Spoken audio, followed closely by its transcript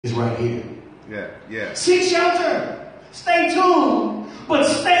is right here. Yeah. Seek shelter. Stay tuned. But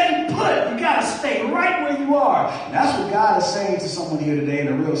stay put. You got to stay right where you are. And that's what God is saying to someone here today in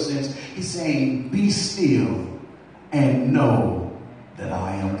a real sense. He's saying, be still and know that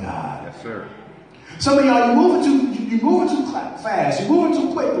I am God. Yes, sir. Some of y'all, you're moving too fast. You're moving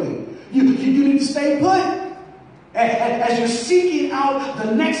too quickly. You need to stay put. As you're seeking out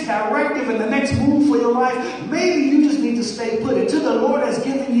the next directive and the next move for your life, maybe you just need to stay put. Until the Lord has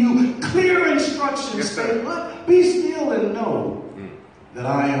given you clear instructions, yes, stay put, be still and know that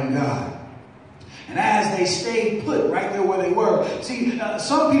I am God. And as they stayed put right there where they were, see,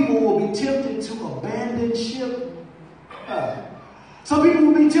 some people will be tempted to abandon ship. Some people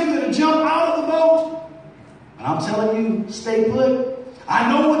will be tempted to jump out of the boat. And I'm telling you, stay put. I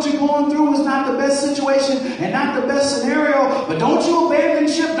know what you're going through is not the best situation and not the best scenario, but don't you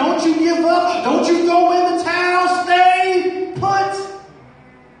abandon ship. Don't you give up. Don't you throw in the towel. Stay put.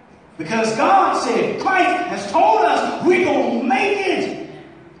 Because God said, Christ has told us we're going to make it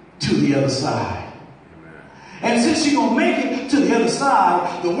to the other side. And since you're going to make it to the other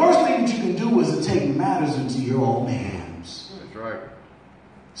side, the worst thing that you can do is to take matters into your own hands. That's right.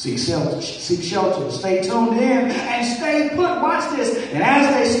 Seek shelter, stay tuned in, and stay put. Watch this. And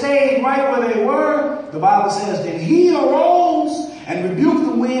as they stayed right where they were, the Bible says, then he arose and rebuked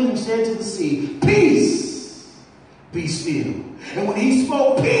the wind and said to the sea, peace, be still. And when he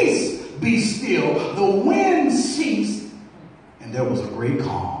spoke, peace, be still, the wind ceased, and there was a great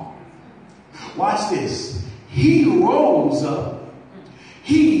calm. Watch this. He rose up,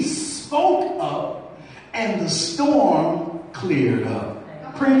 he spoke up, and the storm cleared up.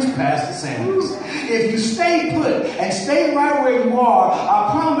 Preach, Pastor Sanders. If you stay put and stay right where you are, I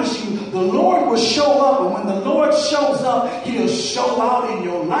promise you, the Lord will show up. And when the Lord shows up, he'll show out in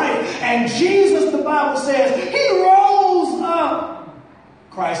your life. And Jesus, the Bible says, he rose up.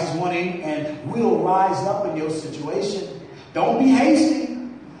 Christ is wanting and will rise up in your situation. Don't be hasty.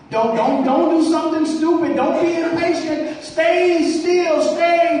 Don't do something stupid. Don't be impatient. Stay still.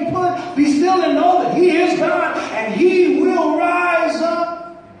 Stay put. Be still and know that he is God and he will rise up.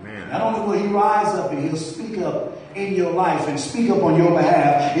 Not only will he rise up and he'll speak up in your life and speak up on your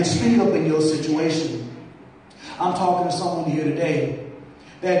behalf and speak up in your situation. I'm talking to someone here today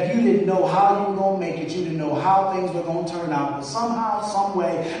that you didn't know how you were going to make it. You didn't know how things were going to turn out. But somehow, some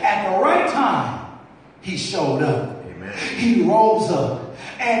way, at the right time, he showed up. Amen. He rose up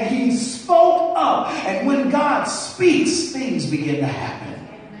and he spoke up. And when God speaks, things begin to happen.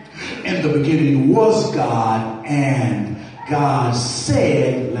 In the beginning was God, and God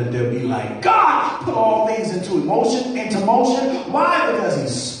said, let there be light. God put all things into motion. Why? Because he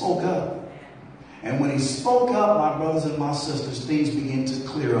spoke up. And when he spoke up, my brothers and my sisters, things begin to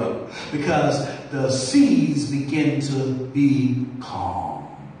clear up. Because the seas begin to be calm.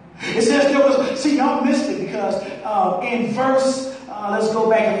 It says there was, see, y'all missed it because in verse, let's go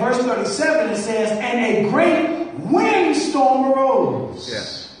back in verse 37, it says, and a great windstorm arose.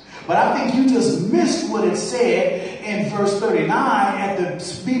 Yes. But I think you just missed what it said in verse 39 at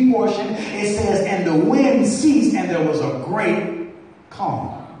the B portion. It says, and the wind ceased and there was a great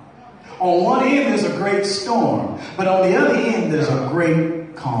calm. On one end, there's a great storm. But on the other end, there's a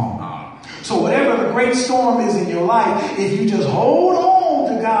great calm. So whatever the great storm is in your life, if you just hold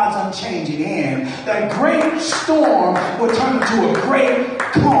on to God's unchanging hand, that great storm will turn into a great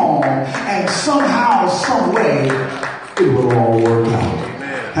calm. And somehow, some way, it will all work out.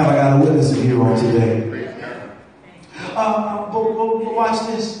 Have I got a witness in here on today? But watch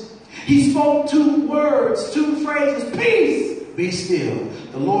this. He spoke two words, two phrases. Peace, be still.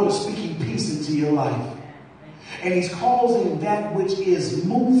 The Lord is speaking peace into your life. And he's causing that which is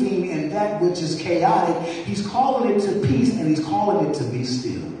moving and that which is chaotic. He's calling it to peace and he's calling it to be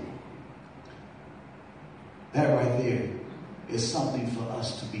still. That right there is something for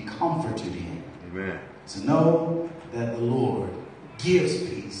us to be comforted in. Amen. To know that the Lord gives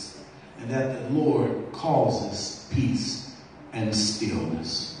peace and that the Lord causes peace and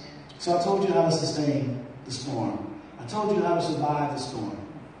stillness. So I told you how to sustain the storm. I told you how to survive the storm.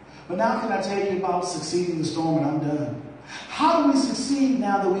 But now can I tell you about succeeding the storm, and I'm done. How do we succeed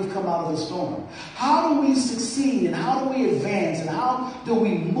now that we've come out of the storm? How do we succeed and how do we advance and how do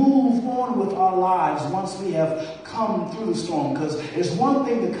we move on with our lives once we have come through the storm? Because it's one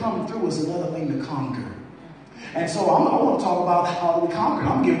thing to come through, it's another thing to conquer. And so I want to talk about how we conquer.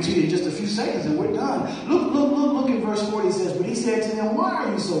 I'm going to give it to you in just a few seconds and we're done. Look in verse 40. It says, but he said to them, why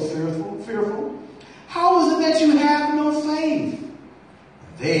are you so fearful? How is it that you have no faith?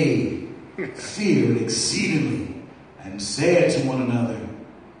 They feared exceedingly and said to one another,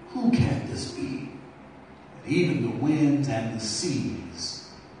 who can this be? And even the winds and the seas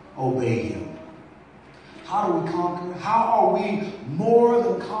obey him. How do we conquer? How are we more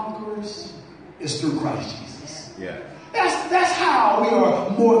than conquerors? It's through Christ Jesus. Yeah. That's how we are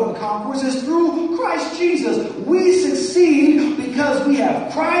more than conquerors. It's through Christ Jesus. We succeed because we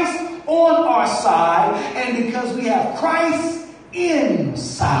have Christ on our side and because we have Christ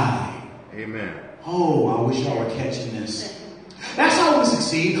inside. Amen. Oh, I wish y'all were catching this. That's how we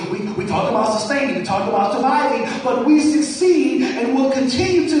succeed. We talked about sustaining, we talked about surviving, but we succeed and will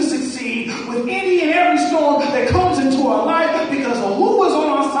continue to succeed with any and every storm that comes into our life because of who is on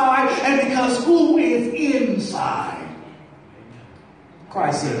our side and because who is inside.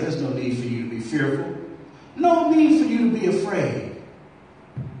 Christ said there's no need for you to be fearful. No need for you to be afraid.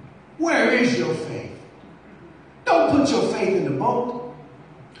 Where is your faith? Don't put your faith in the boat.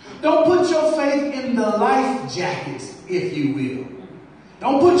 Don't put your faith in the life jackets, if you will.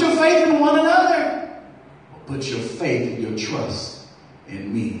 Don't put your faith in one another. But put your faith and your trust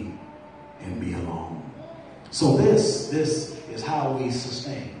in me and me alone. So this is how we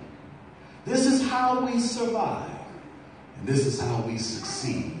sustain. This is how we survive. And this is how we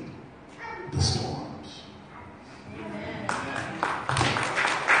succeed the storm.